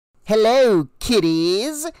Hello,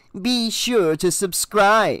 kiddies. Be sure to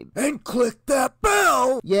subscribe. And click that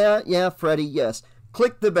bell! Yeah, Freddy, yes.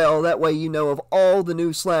 Click the bell, that way you know of all the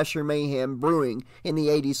new slasher mayhem brewing in the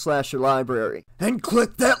 80s slasher library. And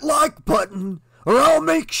click that like button, or I'll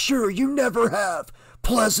make sure you never have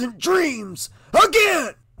pleasant dreams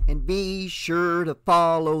again! And be sure to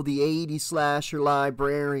follow the 80s Slasher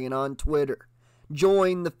Librarian on Twitter.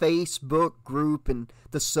 Join the Facebook group and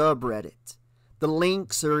the subreddit. The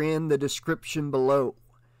links are in the description below.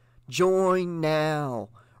 Join now,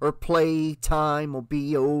 or playtime will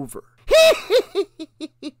be over.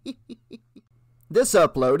 This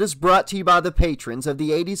upload is brought to you by the patrons of the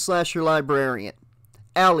 80s Slasher Librarian.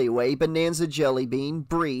 Alleyway, Bonanza Jellybean,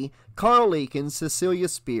 Bree, Carl Eakin, Cecilia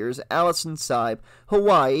Spears, Allison Seib,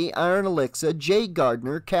 Hawaii, Iron Alexa, Jay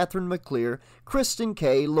Gardner, Catherine McClear, Kristen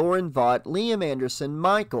K, Lauren Vaught, Liam Anderson,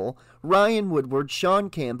 Michael, Ryan Woodward, Sean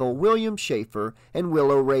Campbell, William Schaefer, and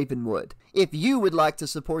Willow Ravenwood. If you would like to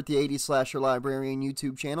support the 80s Slasher Librarian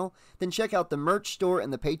YouTube channel, then check out the merch store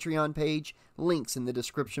and the Patreon page, links in the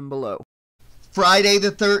description below. Friday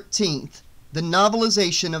the 13th, the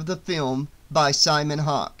novelization of the film by Simon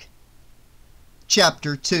Hawke.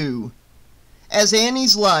 Chapter 2. As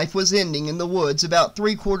Annie's life was ending in the woods about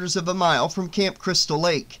 3/4 of a mile from Camp Crystal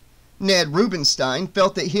Lake, Ned Rubenstein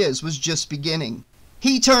felt that his was just beginning.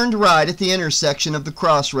 He turned right at the intersection of the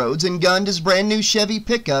crossroads and gunned his brand new Chevy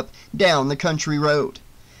pickup down the country road.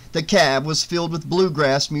 The cab was filled with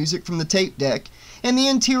bluegrass music from the tape deck, and the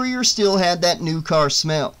interior still had that new car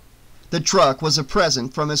smell. The truck was a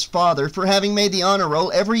present from his father for having made the honor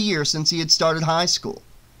roll every year since he had started high school.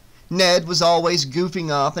 Ned was always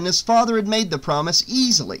goofing off, and his father had made the promise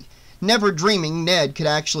easily, never dreaming Ned could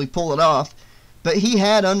actually pull it off, but he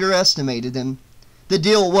had underestimated him. The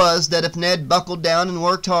deal was that if Ned buckled down and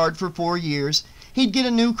worked hard for 4 years, he'd get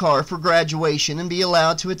a new car for graduation and be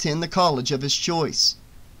allowed to attend the college of his choice.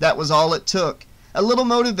 That was all it took, a little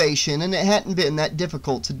motivation, and it hadn't been that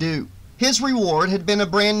difficult to do. His reward had been a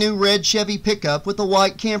brand new red Chevy pickup with a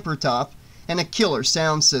white camper top and a killer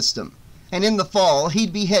sound system. And in the fall,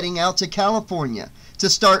 he'd be heading out to California to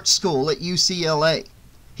start school at UCLA.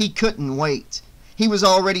 He couldn't wait. He was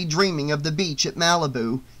already dreaming of the beach at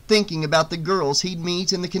Malibu, thinking about the girls he'd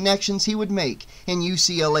meet and the connections he would make in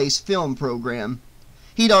UCLA's film program.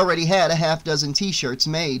 He'd already had a half-dozen t-shirts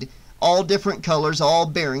made, all different colors, all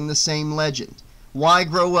bearing the same legend: why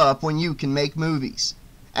grow up when you can make movies?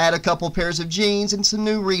 Add a couple pairs of jeans and some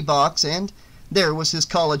new Reeboks, and there was his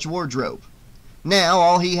college wardrobe. Now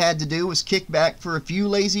all he had to do was kick back for a few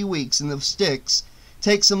lazy weeks in the sticks,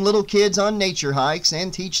 take some little kids on nature hikes,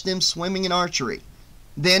 and teach them swimming and archery.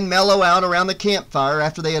 Then mellow out around the campfire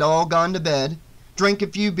after they had all gone to bed, drink a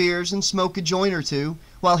few beers and smoke a joint or two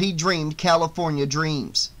while he dreamed California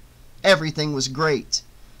dreams. Everything was great.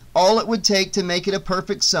 All it would take to make it a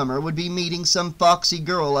perfect summer would be meeting some foxy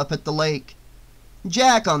girl up at the lake.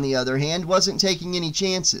 Jack, on the other hand, wasn't taking any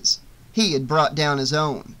chances. He had brought down his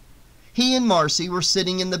own. He and Marcy were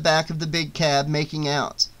sitting in the back of the big cab making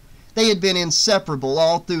out. They had been inseparable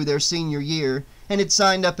all through their senior year and had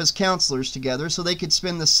signed up as counselors together so they could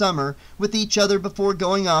spend the summer with each other before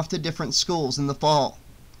going off to different schools in the fall.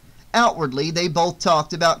 Outwardly, they both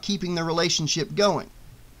talked about keeping the relationship going,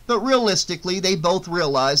 but realistically, they both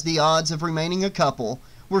realized the odds of remaining a couple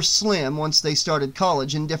were slim once they started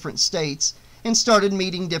college in different states and started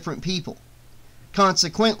meeting different people.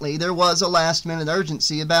 Consequently, there was a last-minute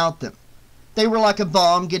urgency about them. They were like a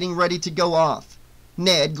bomb getting ready to go off.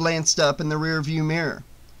 Ned glanced up in the rearview mirror.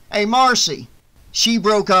 "Hey, Marcy!" She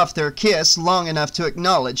broke off their kiss long enough to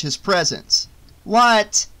acknowledge his presence.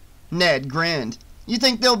 "What?" Ned grinned. "You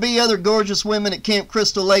think there'll be other gorgeous women at Camp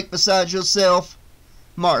Crystal Lake besides yourself?"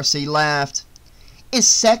 Marcy laughed. "Is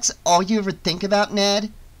sex all you ever think about,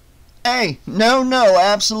 Ned?" "Hey, no,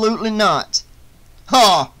 absolutely not."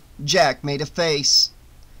 "Huh!" Jack made a face.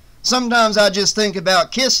 "Sometimes I just think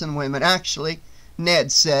about kissing women, actually,"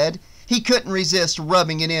 Ned said. He couldn't resist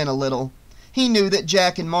rubbing it in a little. He knew that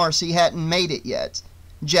Jack and Marcy hadn't made it yet.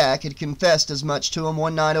 Jack had confessed as much to him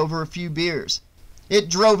one night over a few beers. It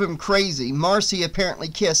drove him crazy. Marcy apparently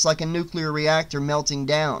kissed like a nuclear reactor melting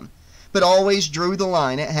down, but always drew the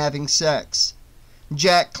line at having sex.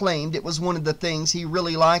 Jack claimed it was one of the things he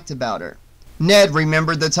really liked about her. Ned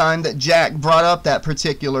remembered the time that Jack brought up that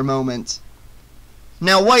particular moment.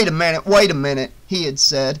 "Now wait a minute, he had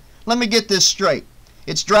said. "Let me get this straight.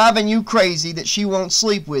 It's driving you crazy that she won't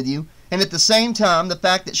sleep with you, and at the same time the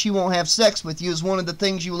fact that she won't have sex with you is one of the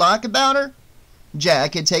things you like about her?"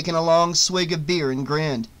 Jack had taken a long swig of beer and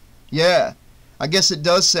grinned. "Yeah, I guess it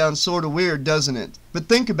does sound sort of weird, doesn't it? But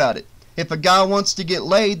think about it. If a guy wants to get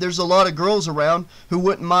laid, there's a lot of girls around who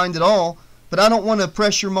wouldn't mind at all, but I don't want to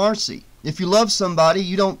pressure Marcy. If you love somebody,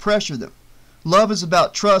 you don't pressure them. Love is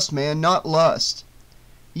about trust, man, not lust.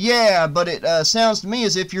 Yeah, but it sounds to me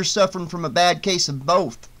as if you're suffering from a bad case of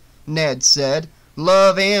both, Ned said.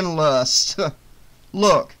 Love and lust.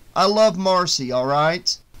 Look, I love Marcy, all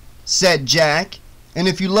right? Said Jack. And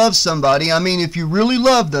if you love somebody, I mean if you really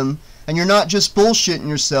love them, and you're not just bullshitting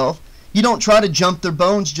yourself, you don't try to jump their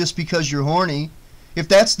bones just because you're horny. If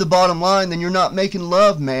that's the bottom line, then you're not making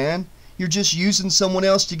love, man. You're just using someone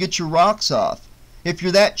else to get your rocks off. If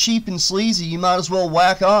you're that cheap and sleazy, you might as well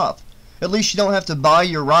whack off. At least you don't have to buy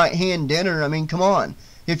your right hand dinner. I mean, come on.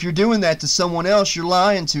 If you're doing that to someone else, you're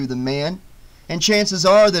lying to them, man. And chances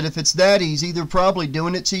are that if it's that easy, they're probably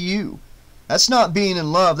doing it to you. That's not being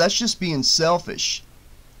in love, that's just being selfish.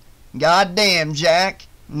 Goddamn, Jack,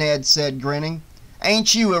 Ned said, grinning.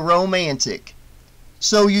 Ain't you a romantic?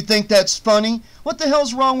 So you think that's funny? What the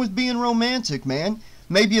hell's wrong with being romantic, man?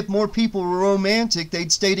 Maybe if more people were romantic,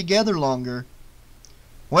 they'd stay together longer.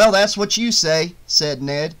 Well, that's what you say, said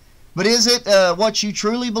Ned. But is it what you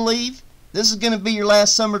truly believe? This is going to be your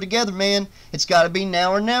last summer together, man. It's got to be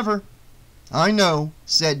now or never. I know,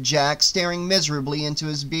 said Jack, staring miserably into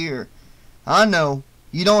his beer. I know.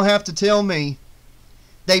 You don't have to tell me.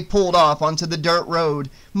 They pulled off onto the dirt road,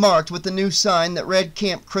 marked with a new sign that read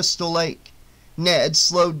Camp Crystal Lake. Ned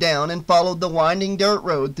slowed down and followed the winding dirt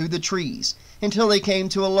road through the trees until they came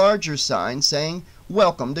to a larger sign saying,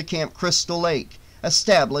 Welcome to Camp Crystal Lake,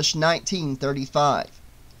 established 1935.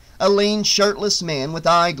 A lean, shirtless man with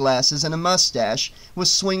eyeglasses and a mustache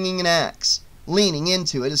was swinging an axe, leaning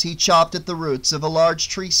into it as he chopped at the roots of a large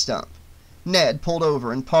tree stump. Ned pulled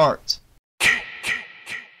over and parked.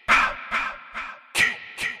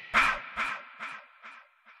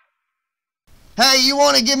 Hey, you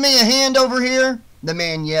want to give me a hand over here? The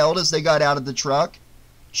man yelled as they got out of the truck.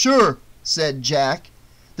 Sure, said Jack.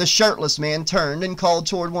 The shirtless man turned and called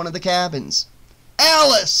toward one of the cabins.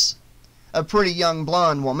 Alice! A pretty young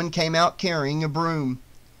blonde woman came out carrying a broom.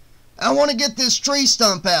 I want to get this tree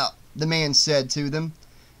stump out, the man said to them.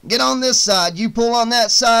 Get on this side, you pull on that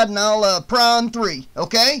side, and I'll pry on three,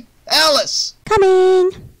 okay? Alice!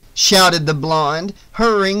 Coming! Shouted the blonde,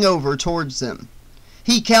 hurrying over towards them.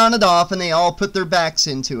 He counted off and they all put their backs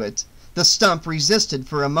into it. The stump resisted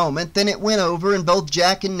for a moment, then it went over and both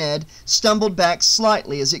Jack and Ned stumbled back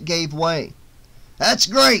slightly as it gave way. That's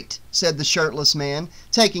great, said the shirtless man,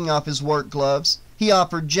 taking off his work gloves. He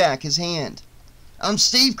offered Jack his hand. I'm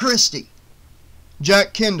Steve Christie.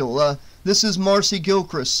 Jack Kendall, this is Marcy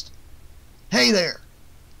Gilchrist. Hey there.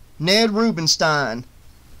 Ned Rubenstein.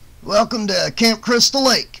 Welcome to Camp Crystal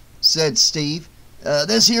Lake, said Steve.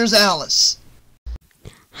 This here's Alice.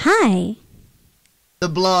 Hi. The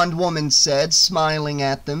blonde woman said, smiling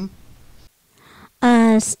at them.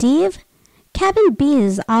 Steve? Cabin B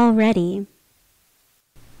is all ready.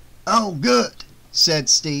 Oh, good, said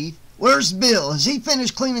Steve. Where's Bill? Has he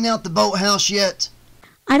finished cleaning out the boathouse yet?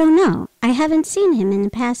 I don't know. I haven't seen him in the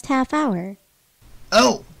past half hour.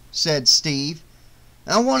 Oh, said Steve.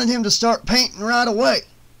 I wanted him to start painting right away.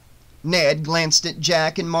 Ned glanced at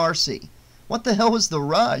Jack and Marcy. What the hell was the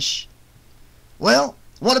rush? Well,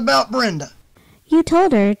 what about Brenda? You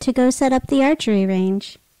told her to go set up the archery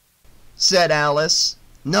range, said Alice.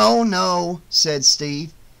 No, said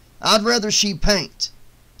Steve. I'd rather she paint.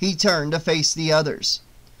 He turned to face the others.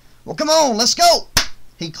 Well, come on, let's go.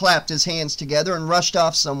 He clapped his hands together and rushed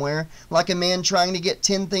off somewhere like a man trying to get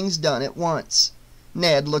 10 things done at once.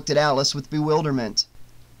 Ned looked at Alice with bewilderment.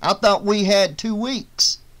 I thought we had 2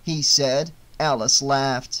 weeks, he said. Alice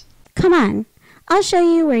laughed. Come on, I'll show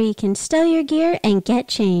you where you can stow your gear and get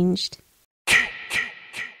changed.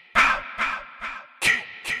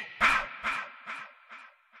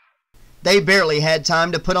 They barely had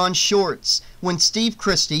time to put on shorts when Steve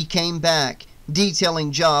Christie came back,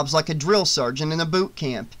 detailing jobs like a drill sergeant in a boot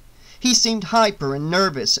camp. He seemed hyper and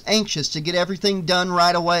nervous, anxious to get everything done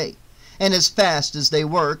right away. And as fast as they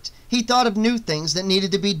worked, he thought of new things that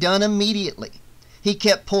needed to be done immediately. He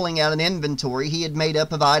kept pulling out an inventory he had made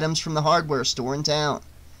up of items from the hardware store in town.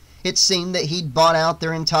 It seemed that he'd bought out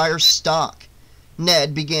their entire stock.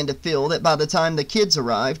 Ned began to feel that by the time the kids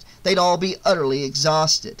arrived, they'd all be utterly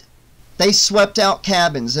exhausted. They swept out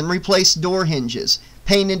cabins and replaced door hinges,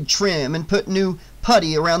 painted trim and put new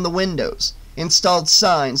putty around the windows, installed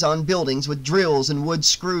signs on buildings with drills and wood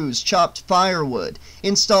screws, chopped firewood,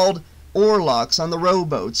 installed oar locks on the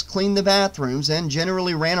rowboats, cleaned the bathrooms, and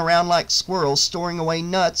generally ran around like squirrels storing away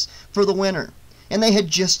nuts for the winter. And they had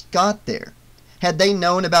just got there. Had they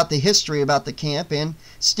known about the history about the camp and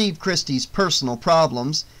Steve Christie's personal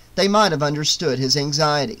problems, they might have understood his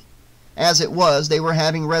anxiety. As it was, they were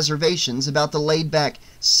having reservations about the laid-back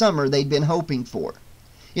summer they'd been hoping for.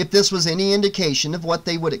 If this was any indication of what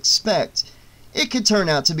they would expect, it could turn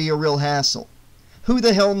out to be a real hassle. Who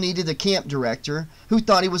the hell needed a camp director who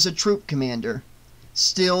thought he was a troop commander?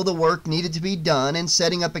 Still, the work needed to be done, and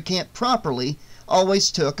setting up a camp properly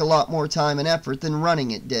always took a lot more time and effort than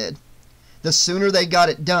running it did. The sooner they got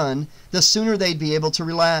it done, the sooner they'd be able to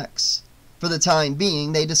relax. For the time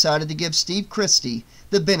being, they decided to give Steve Christie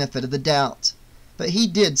the benefit of the doubt. But he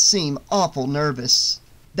did seem awful nervous.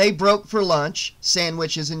 They broke for lunch,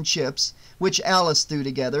 sandwiches and chips, which Alice threw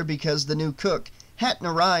together because the new cook hadn't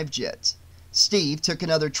arrived yet. Steve took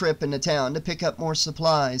another trip into town to pick up more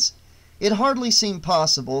supplies. It hardly seemed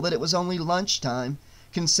possible that it was only lunchtime,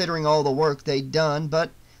 considering all the work they'd done, but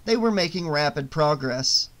they were making rapid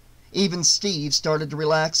progress. Even Steve started to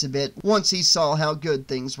relax a bit once he saw how good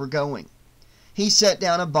things were going. He set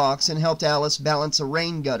down a box and helped Alice balance a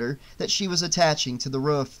rain gutter that she was attaching to the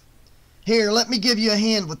roof. "Here, let me give you a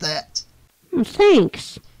hand with that,"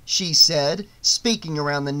 Thanks. she said, speaking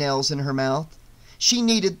around the nails in her mouth. She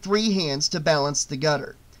needed 3 hands to balance the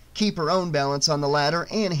gutter, keep her own balance on the ladder,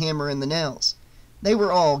 and hammer in the nails. They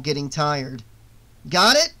were all getting tired.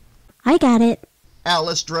 "Got it?" I got it.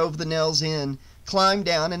 Alice drove the nails in, climbed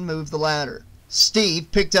down, and moved the ladder. Steve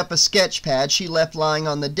picked up a sketch pad she left lying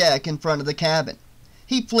on the deck in front of the cabin.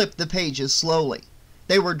 He flipped the pages slowly.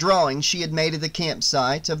 They were drawings she had made of the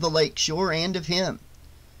campsite, of the lakeshore, and of him.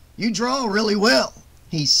 You draw really well,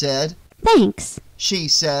 He said. Thanks. She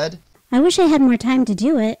said. I wish I had more time to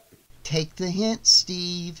do it. Take the hint,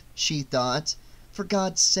 Steve, she thought. For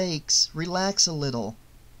God's sakes, relax a little.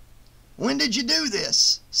 When did you do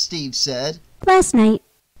this? Steve said. Last night.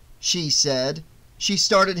 She said. She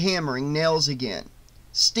started hammering nails again.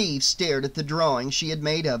 Steve stared at the drawing she had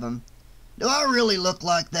made of him. Do I really look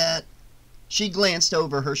like that? She glanced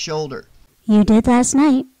over her shoulder. You did last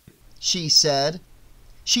night. She said.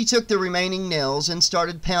 She took the remaining nails and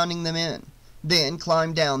started pounding them in, then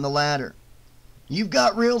climbed down the ladder. You've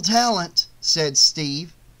got real talent, said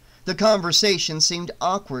Steve. The conversation seemed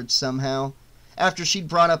awkward somehow. After she'd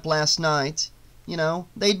brought up last night,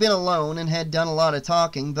 they'd been alone and had done a lot of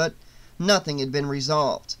talking, but nothing had been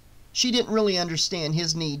resolved. She didn't really understand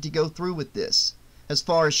his need to go through with this. As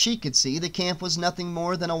far as she could see, the camp was nothing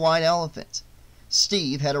more than a white elephant.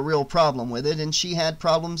 Steve had a real problem with it, and she had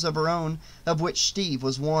problems of her own, of which Steve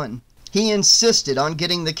was one. He insisted on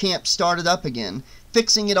getting the camp started up again,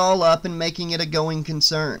 fixing it all up and making it a going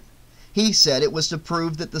concern. He said it was to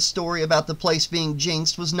prove that the story about the place being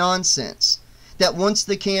jinxed was nonsense, that once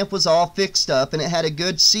the camp was all fixed up and it had a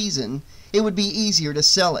good season, it would be easier to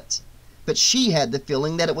sell it. But she had the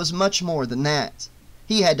feeling that it was much more than that.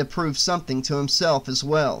 He had to prove something to himself as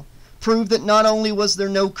well. Prove that not only was there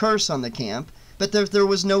no curse on the camp, but that there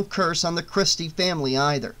was no curse on the Christie family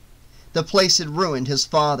either. The place had ruined his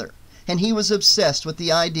father, and he was obsessed with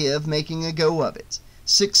the idea of making a go of it,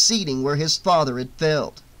 succeeding where his father had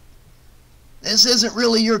failed. This isn't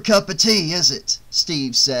really your cup of tea, is it?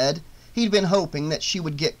 Steve said. He'd been hoping that she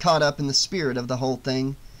would get caught up in the spirit of the whole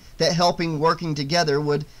thing, that working together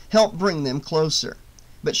would help bring them closer.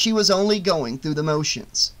 But she was only going through the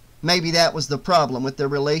motions. Maybe that was the problem with their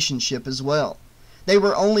relationship as well. They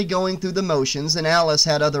were only going through the motions, and Alice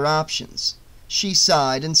had other options. She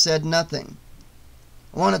sighed and said nothing.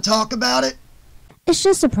 Want to talk about it? It's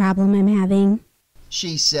just a problem I'm having.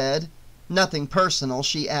 She said. Nothing personal,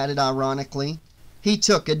 she added ironically. He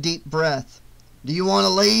took a deep breath. Do you want to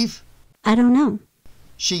leave? I don't know.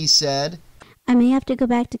 She said. I may have to go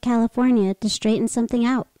back to California to straighten something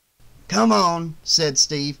out. Come on, said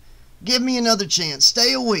Steve. Give me another chance.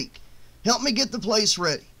 Stay a week. Help me get the place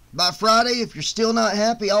ready. By Friday, if you're still not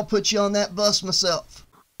happy, I'll put you on that bus myself.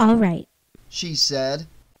 All right. She said.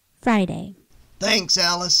 Friday. Thanks,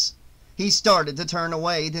 Alice. He started to turn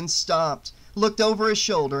away, then stopped, looked over his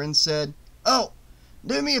shoulder and said, Oh,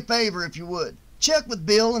 do me a favor if you would. Check with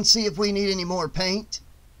Bill and see if we need any more paint.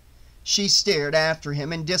 She stared after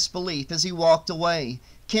him in disbelief as he walked away,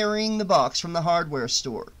 carrying the box from the hardware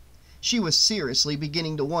store. She was seriously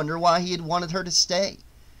beginning to wonder why he had wanted her to stay.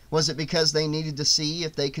 Was it because they needed to see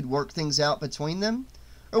if they could work things out between them?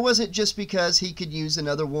 Or was it just because he could use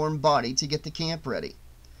another warm body to get the camp ready?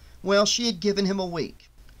 Well, she had given him a week.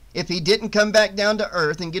 If he didn't come back down to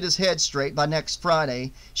earth and get his head straight by next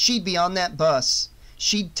Friday, she'd be on that bus.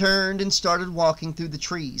 She'd turned and started walking through the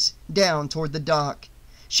trees, down toward the dock.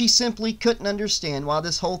 She simply couldn't understand why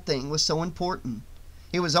this whole thing was so important.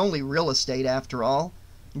 It was only real estate after all.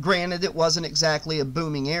 Granted, it wasn't exactly a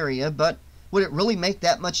booming area, but would it really make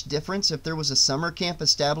that much difference if there was a summer camp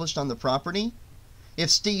established on the property? If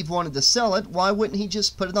Steve wanted to sell it, why wouldn't he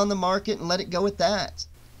just put it on the market and let it go at that?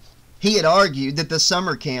 He had argued that the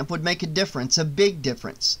summer camp would make a difference, a big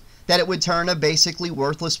difference, that it would turn a basically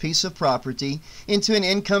worthless piece of property into an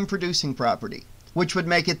income-producing property, which would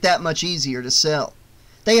make it that much easier to sell.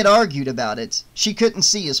 They had argued about it. She couldn't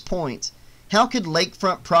see his point. How could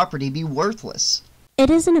lakefront property be worthless? It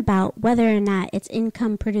isn't about whether or not it's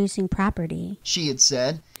income-producing property, she had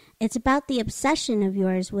said. It's about the obsession of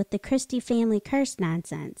yours with the Christie family curse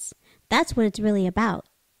nonsense. That's what it's really about,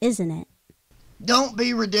 isn't it? Don't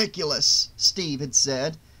be ridiculous, Steve had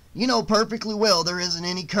said. You know perfectly well there isn't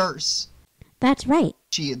any curse. That's right,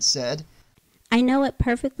 she had said. I know it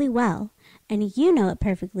perfectly well, and you know it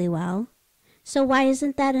perfectly well. So why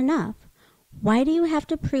isn't that enough? Why do you have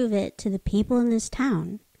to prove it to the people in this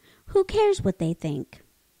town? Who cares what they think?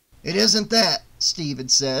 It isn't that, Steve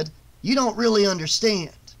had said. You don't really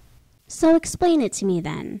understand. So explain it to me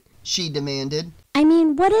then, she demanded. I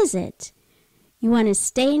mean, what is it? You want to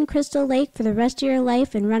stay in Crystal Lake for the rest of your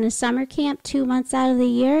life and run a summer camp 2 months out of the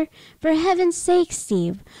year? For heaven's sake,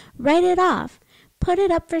 Steve, write it off. Put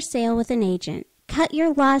it up for sale with an agent. Cut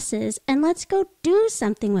your losses and let's go do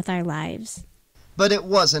something with our lives. But it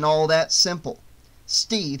wasn't all that simple.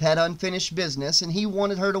 Steve had unfinished business and he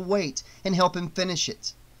wanted her to wait and help him finish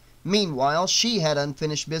it. Meanwhile, she had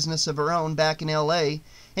unfinished business of her own back in L.A.,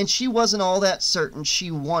 and she wasn't all that certain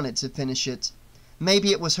she wanted to finish it.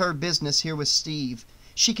 Maybe it was her business here with Steve.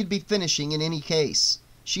 She could be finishing in any case.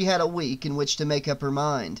 She had a week in which to make up her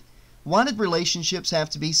mind. Why did relationships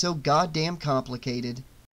have to be so goddamn complicated?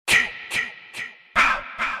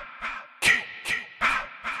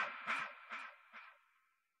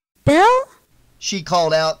 Bill? She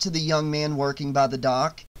called out to the young man working by the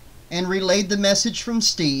dock, and relayed the message from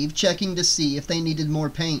Steve, checking to see if they needed more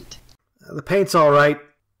paint. The paint's all right.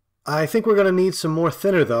 I think we're going to need some more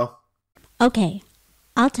thinner, though. Okay,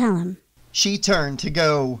 I'll tell him. She turned to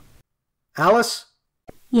go. Alice?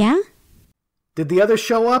 Yeah? Did the others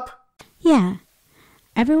show up? Yeah.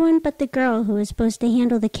 Everyone but the girl who was supposed to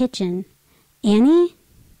handle the kitchen. Annie?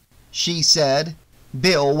 She said.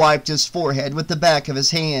 Bill wiped his forehead with the back of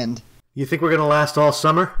his hand. You think we're going to last all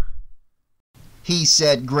summer? He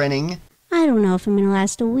said, grinning. I don't know if I'm going to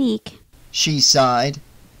last a week. She sighed.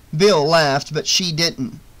 Bill laughed, but she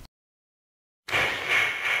didn't.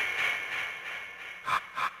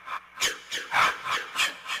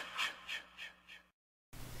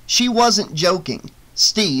 She wasn't joking.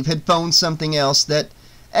 Steve had phoned something else that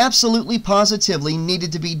absolutely positively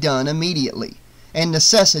needed to be done immediately and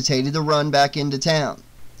necessitated a run back into town.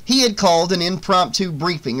 He had called an impromptu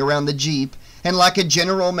briefing around the Jeep, and like a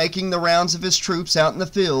general making the rounds of his troops out in the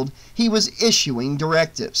field, he was issuing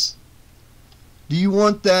directives. "Do you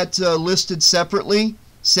want that listed separately?"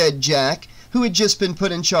 said Jack, who had just been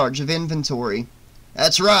put in charge of inventory.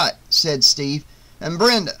 "That's right," said Steve. "And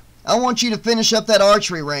Brenda, I want you to finish up that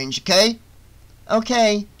archery range, okay?"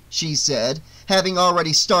 "Okay," she said, having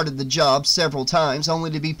already started the job several times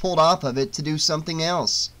only to be pulled off of it to do something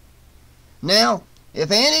else. "Now,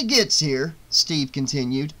 if Annie gets here," Steve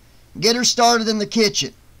continued, "get her started in the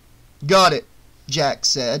kitchen." "Got it," Jack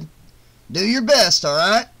said. "Do your best, all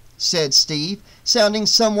right?" said Steve, sounding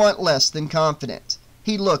somewhat less than confident.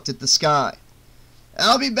 He looked at the sky.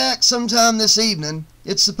 "I'll be back sometime this evening.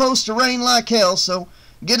 It's supposed to rain like hell, so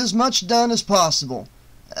get as much done as possible.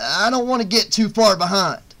 I don't want to get too far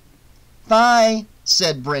behind." "Bye,"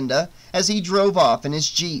 said Brenda, as he drove off in his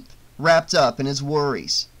Jeep, wrapped up in his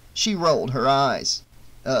worries. She rolled her eyes.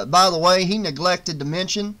 By the way, he neglected to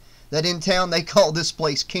mention that in town they call this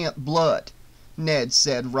place Camp Blood," Ned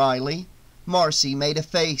said wryly. Marcy made a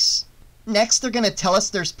face. "Next they're going to tell us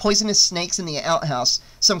there's poisonous snakes in the outhouse,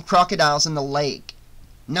 some crocodiles in the lake."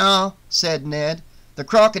 "No," said Ned. "The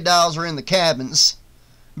crocodiles are in the cabins."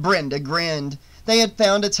 Brenda grinned. They had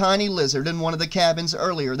found a tiny lizard in one of the cabins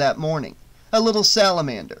earlier that morning, a little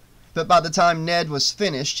salamander, but by the time Ned was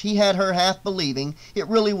finished he had her half believing it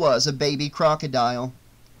really was a baby crocodile.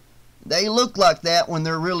 "They look like that when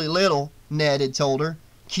they're really little," Ned had told her.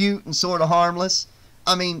 "Cute and sort of harmless.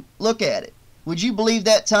 I mean, look at it. Would you believe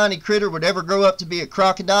that tiny critter would ever grow up to be a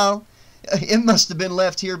crocodile? It must have been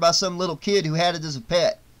left here by some little kid who had it as a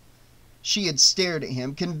pet." She had stared at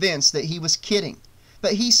him, convinced that he was kidding,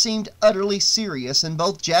 but he seemed utterly serious, and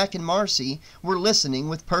both Jack and Marcy were listening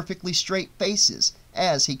with perfectly straight faces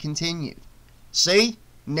as he continued. "See?"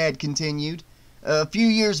 Ned continued. "A few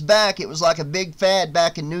years back it was like a big fad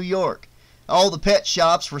back in New York. All the pet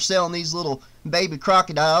shops were selling these little baby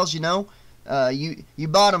crocodiles, you know. You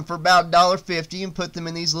bought them for about $1.50 and put them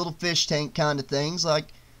in these little fish tank kind of things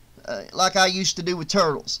like I used to do with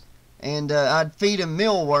turtles. And I'd feed him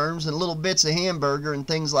mealworms and little bits of hamburger and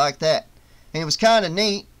things like that. And it was kind of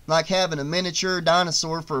neat, like having a miniature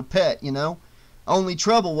dinosaur for a pet, you know. Only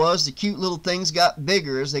trouble was the cute little things got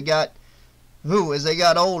bigger as they got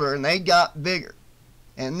older, and they got bigger.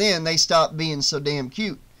 And then they stopped being so damn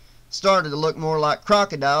cute. Started to look more like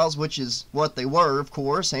crocodiles, which is what they were, of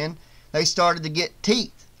course, and they started to get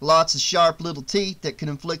teeth. Lots of sharp little teeth that could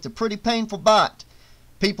inflict a pretty painful bite.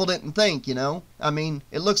 People didn't think, you know. I mean,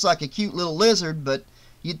 it looks like a cute little lizard, but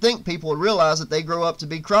you'd think people would realize that they grow up to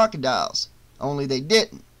be crocodiles. Only they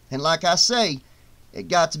didn't. And like I say, it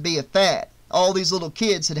got to be a fad. All these little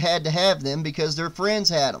kids had to have them because their friends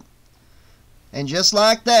had them. And just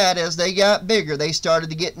like that, as they got bigger, they started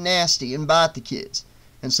to get nasty and bite the kids.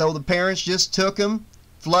 And so the parents just took them,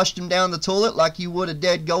 flushed them down the toilet like you would a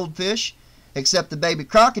dead goldfish, except the baby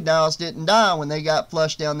crocodiles didn't die when they got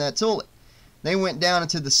flushed down that toilet. They went down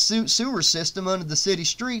into the sewer system under the city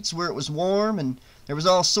streets where it was warm and there was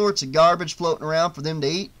all sorts of garbage floating around for them to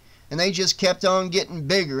eat. And they just kept on getting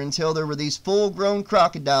bigger until there were these full-grown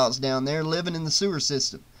crocodiles down there living in the sewer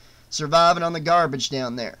system, surviving on the garbage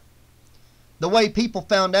down there. The way people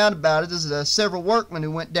found out about it is that several workmen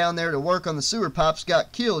who went down there to work on the sewer pipes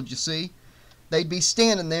got killed, you see. They'd be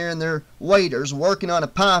standing there in their waders working on a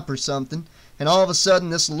pipe or something, and all of a sudden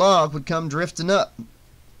this log would come drifting up.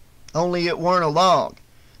 Only it weren't a log,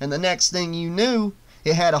 and the next thing you knew,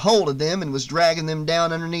 it had a hold of them and was dragging them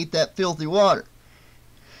down underneath that filthy water.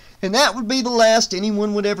 And that would be the last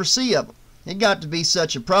anyone would ever see of them. It got to be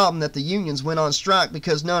such a problem that the unions went on strike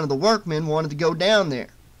because none of the workmen wanted to go down there.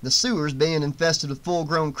 The sewers being infested with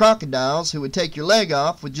full-grown crocodiles who would take your leg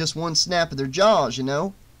off with just one snap of their jaws, you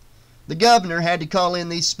know. The governor had to call in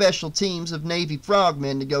these special teams of Navy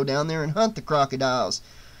frogmen to go down there and hunt the crocodiles.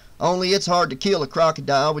 Only it's hard to kill a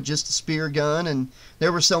crocodile with just a spear gun, and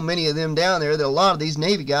there were so many of them down there that a lot of these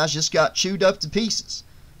Navy guys just got chewed up to pieces.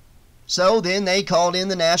 So then they called in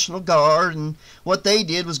the National Guard, and what they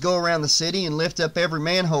did was go around the city and lift up every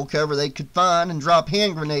manhole cover they could find and drop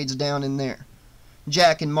hand grenades down in there.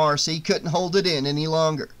 Jack and Marcy couldn't hold it in any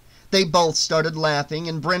longer. They both started laughing,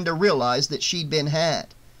 and Brenda realized that she'd been had.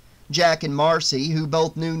 Jack and Marcy, who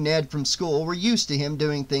both knew Ned from school, were used to him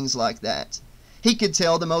doing things like that. He could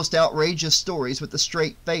tell the most outrageous stories with a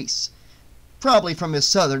straight face, probably from his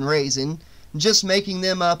southern raising, just making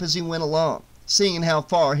them up as he went along, seeing how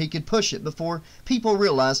far he could push it before people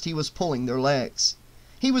realized he was pulling their legs.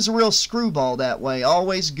 He was a real screwball that way,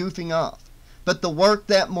 always goofing off. But the work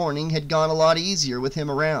that morning had gone a lot easier with him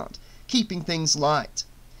around, keeping things light.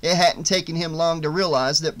 It hadn't taken him long to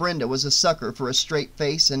realize that Brenda was a sucker for a straight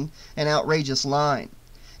face and an outrageous line,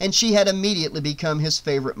 and she had immediately become his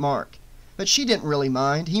favorite mark. But she didn't really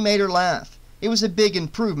mind. He made her laugh. It was a big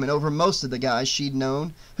improvement over most of the guys she'd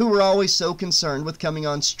known, who were always so concerned with coming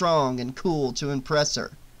on strong and cool to impress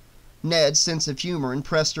her. Ned's sense of humor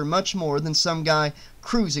impressed her much more than some guy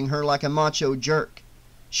cruising her like a macho jerk.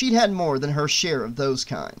 She'd had more than her share of those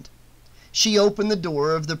kind. She opened the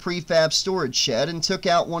door of the prefab storage shed and took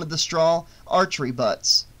out one of the straw archery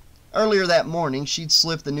butts. Earlier that morning she'd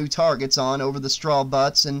slipped the new targets on over the straw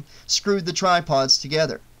butts and screwed the tripods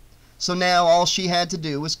together. So now all she had to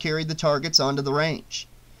do was carry the targets onto the range.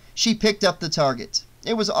 She picked up the target.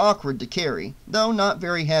 It was awkward to carry, though not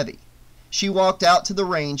very heavy. She walked out to the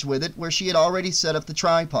range with it where she had already set up the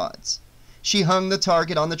tripods. She hung the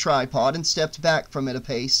target on the tripod and stepped back from it a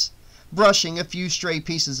pace, brushing a few stray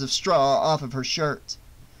pieces of straw off of her shirt.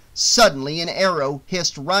 Suddenly an arrow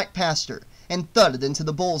hissed right past her and thudded into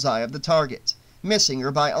the bullseye of the target, missing her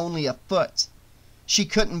by only a foot. She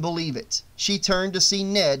couldn't believe it. She turned to see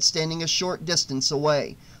Ned standing a short distance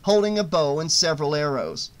away, holding a bow and several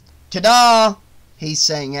arrows. "Ta-da!" he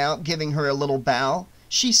sang out, giving her a little bow.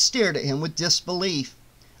 She stared at him with disbelief.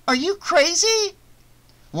 "Are you crazy?"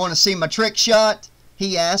 "Want to see my trick shot?"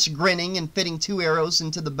 he asked, grinning and fitting 2 arrows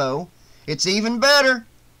into the bow. "It's even better."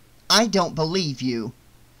 "I don't believe you."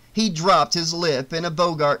 He dropped his lip in a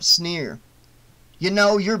Bogart sneer. "You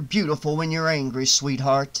know, you're beautiful when you're angry,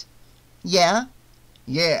 sweetheart." "Yeah?"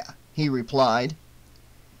 "Yeah," he replied.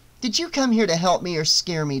 "Did you come here to help me or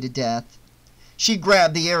scare me to death?" She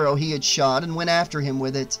grabbed the arrow he had shot and went after him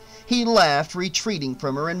with it. He laughed, retreating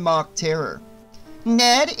from her in mock terror.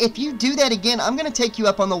 "Ned, if you do that again, I'm going to take you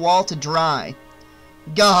up on the wall to dry."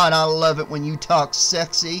 "God, I love it when you talk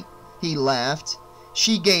sexy," he laughed.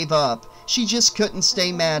 She gave up. She just couldn't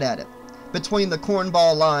stay mad at him. Between the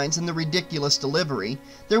cornball lines and the ridiculous delivery,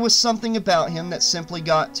 there was something about him that simply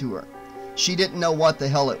got to her. She didn't know what the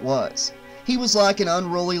hell it was. He was like an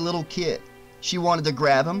unruly little kid. She wanted to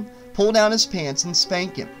grab him, pull down his pants, and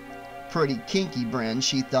spank him. Pretty kinky, Bren,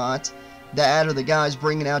 she thought. That or the guys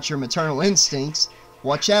bringing out your maternal instincts.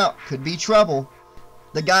 Watch out, could be trouble.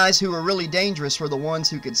 The guys who were really dangerous were the ones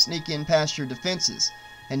who could sneak in past your defenses,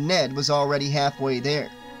 and Ned was already halfway there.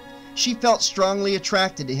 She felt strongly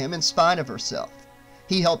attracted to him in spite of herself.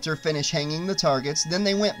 He helped her finish hanging the targets, then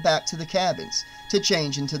they went back to the cabins to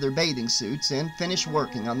change into their bathing suits and finish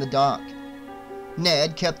working on the dock.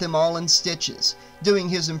 Ned kept them all in stitches, doing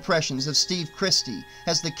his impressions of Steve Christie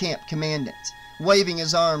as the camp commandant, waving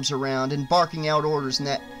his arms around and barking out orders in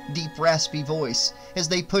that deep, raspy voice as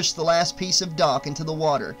they pushed the last piece of dock into the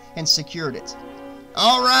water and secured it.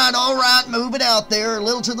 All right, move it out there, a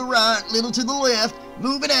little to the right, little to the left,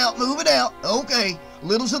 move it out, okay,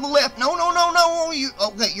 little to the left, no,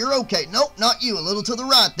 okay, you're okay, nope, not you, a little to the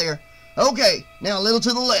right there, okay, now a little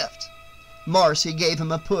to the left. Marcy gave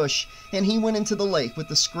him a push, and he went into the lake with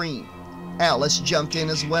a scream. Alice jumped in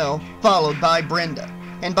as well, followed by Brenda,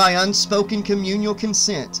 and by unspoken communal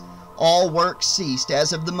consent, all work ceased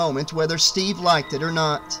as of the moment whether Steve liked it or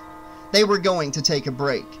not. They were going to take a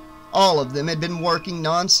break. All of them had been working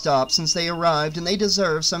non-stop since they arrived, and they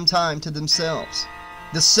deserved some time to themselves.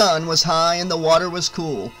 The sun was high and the water was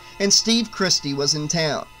cool, and Steve Christie was in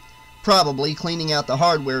town, probably cleaning out the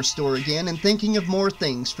hardware store again and thinking of more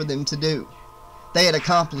things for them to do. They had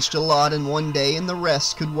accomplished a lot in one day, and the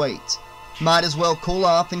rest could wait. Might as well cool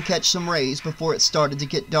off and catch some rays before it started to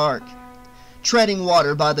get dark. Treading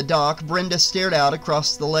water by the dock, Brenda stared out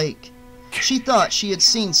across the lake. She thought she had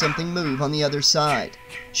seen something move on the other side.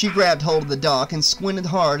 She grabbed hold of the dock and squinted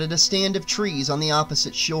hard at a stand of trees on the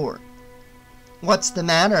opposite shore. "What's the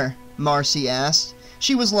matter?" Marcy asked.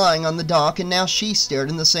 She was lying on the dock, and now she stared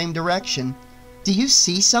in the same direction. "Do you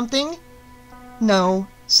see something?" "No,"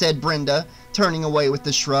 said Brenda, turning away with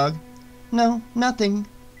a shrug. "No, nothing."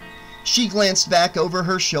 She glanced back over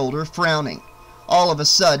her shoulder, frowning. All of a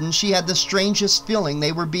sudden, she had the strangest feeling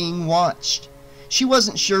they were being watched. She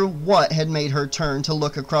wasn't sure what had made her turn to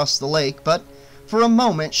look across the lake, but for a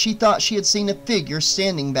moment she thought she had seen a figure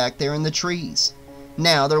standing back there in the trees.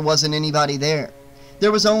 Now there wasn't anybody there.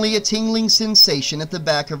 There was only a tingling sensation at the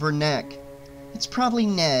back of her neck. "It's probably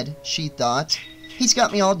Ned," she thought. "He's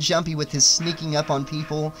got me all jumpy with his sneaking up on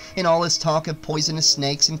people and all his talk of poisonous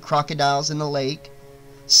snakes and crocodiles in the lake."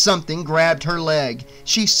 Something grabbed her leg.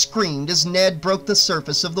 She screamed as Ned broke the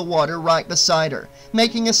surface of the water right beside her,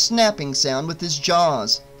 making a snapping sound with his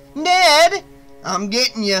jaws. "Ned!" "I'm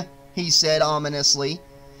getting you," he said ominously.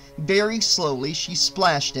 Very slowly she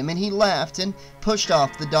splashed him, and he laughed and pushed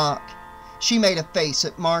off the dock. She made a face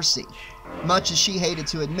at Marcy. Much as she hated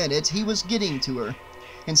to admit it, he was getting to her.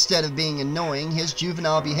 Instead of being annoying, his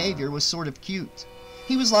juvenile behavior was sort of cute.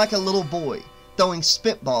 He was like a little boy, throwing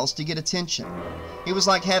spitballs to get attention. It was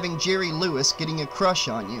like having Jerry Lewis getting a crush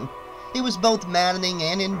on you. It was both maddening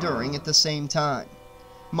and enduring at the same time.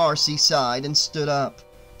 Marcy sighed and stood up.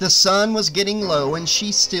 The sun was getting low, and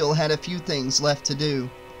she still had a few things left to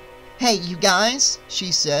do. "Hey, you guys,"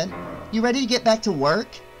 she said. "You ready to get back to work?"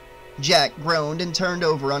 Jack groaned and turned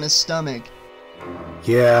over on his stomach.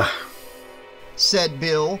 "Yeah," said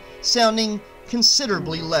Bill, sounding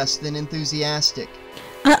considerably less than enthusiastic.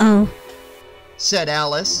 Uh-oh. Said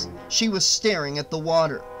Alice. She was staring at the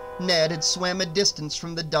water. Ned had swam a distance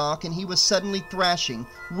from the dock, and he was suddenly thrashing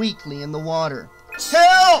weakly in the water.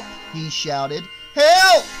 "Help!" he shouted.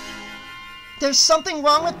 "Help!" "There's something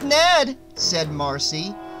wrong with Ned," said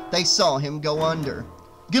Marcy. They saw him go under.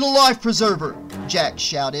 "Get a life preserver!" Jack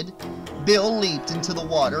shouted. Bill leaped into the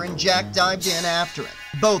water, and Jack dived in after him,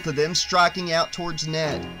 both of them striking out towards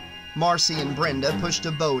Ned. Marcy and Brenda pushed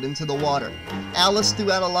a boat into the water. Alice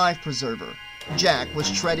threw out a life preserver. Jack was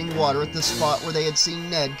treading water at the spot where they had seen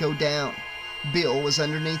Ned go down. Bill was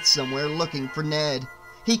underneath somewhere looking for Ned.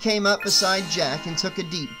 He came up beside Jack and took a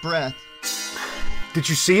deep breath. "Did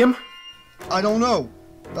you see him?" "I don't know.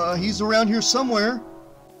 He's around here somewhere,"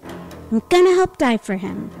 I'm gonna help dive for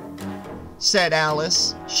him. said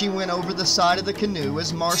Alice. She went over the side of the canoe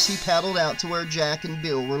as Marcy paddled out to where Jack and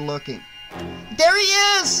Bill were looking. "There he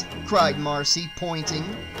is!" cried Marcy, pointing.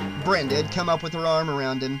 Brenda had come up with her arm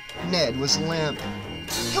around him. Ned was limp.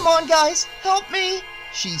 "Come on, guys, help me!"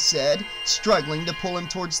 she said, struggling to pull him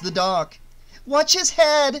towards the dock. "Watch his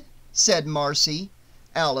head!" said Marcy.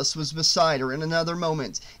 Alice was beside her in another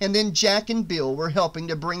moment, and then Jack and Bill were helping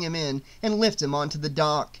to bring him in and lift him onto the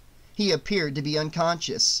dock. He appeared to be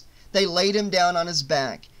unconscious. They laid him down on his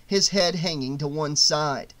back, his head hanging to one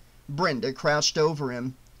side. Brenda crouched over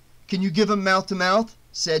him. "Can you give him mouth-to-mouth?"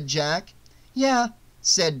 said Jack. "Yeah,"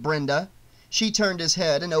 said Brenda. She turned his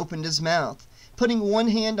head and opened his mouth, putting one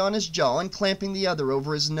hand on his jaw and clamping the other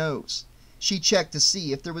over his nose. She checked to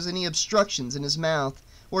see if there was any obstructions in his mouth,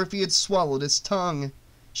 or if he had swallowed his tongue.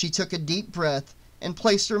 She took a deep breath and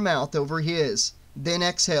placed her mouth over his, then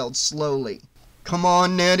exhaled slowly. "Come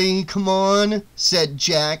on, Nettie, come on," said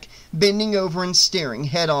Jack, bending over and staring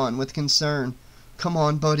head-on with concern. "Come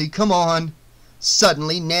on, buddy, come on."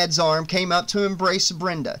 Suddenly, Ned's arm came up to embrace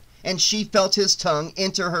Brenda, and she felt his tongue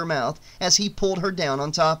enter her mouth as he pulled her down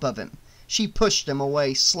on top of him. She pushed him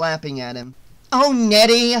away, slapping at him. "Oh,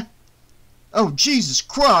 Nettie!" "Oh, Jesus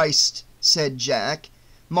Christ!" said Jack.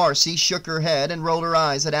 Marcy shook her head and rolled her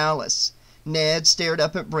eyes at Alice. Ned stared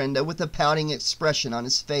up at Brenda with a pouting expression on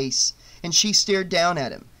his face, and she stared down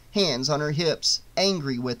at him, hands on her hips,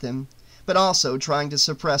 angry with him, but also trying to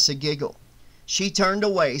suppress a giggle. She turned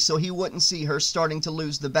away so he wouldn't see her starting to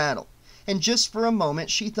lose the battle, and just for a moment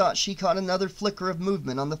she thought she caught another flicker of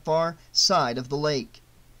movement on the far side of the lake.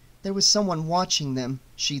 There was someone watching them,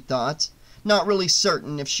 she thought, not really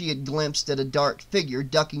certain if she had glimpsed at a dark figure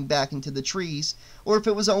ducking back into the trees, or if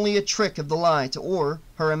it was only a trick of the light or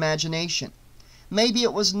her imagination. Maybe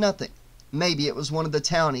it was nothing. Maybe it was one of the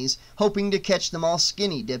townies, hoping to catch them all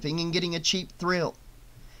skinny dipping and getting a cheap thrill.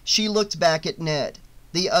 She looked back at Ned.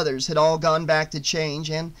 The others had all gone back to change,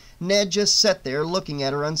 and Ned just sat there looking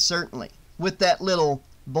at her uncertainly, with that little,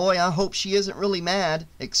 "boy, I hope she isn't really mad"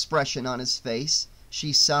 expression on his face.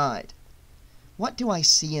 She sighed. "What do I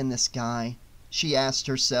see in this guy?" she asked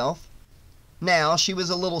herself. Now she was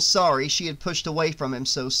a little sorry she had pushed away from him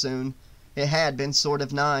so soon. It had been sort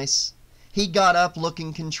of nice. He got up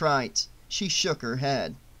looking contrite. She shook her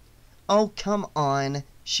head. "Oh, come on,"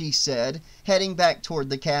 she said, heading back toward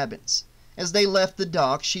the cabins. As they left the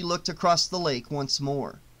dock, she looked across the lake once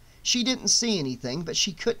more. She didn't see anything, but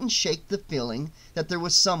she couldn't shake the feeling that there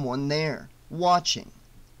was someone there, watching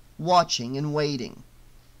and waiting.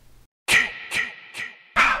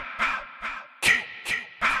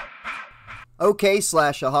 Okay,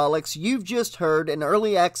 Slashaholics, you've just heard an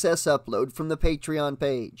early access upload from the Patreon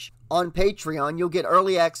page. On Patreon, you'll get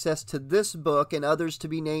early access to this book and others to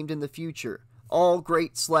be named in the future, all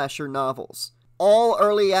great slasher novels. All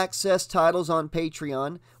early access titles on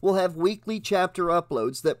Patreon will have weekly chapter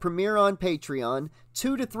uploads that premiere on Patreon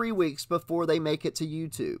 2 to 3 weeks before they make it to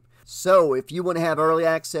YouTube. So, if you want to have early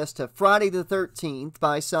access to Friday the 13th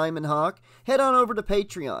by Simon Hawke, head on over to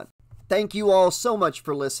Patreon. Thank you all so much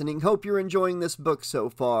for listening. Hope you're enjoying this book so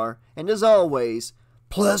far. And as always,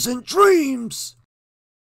 pleasant dreams!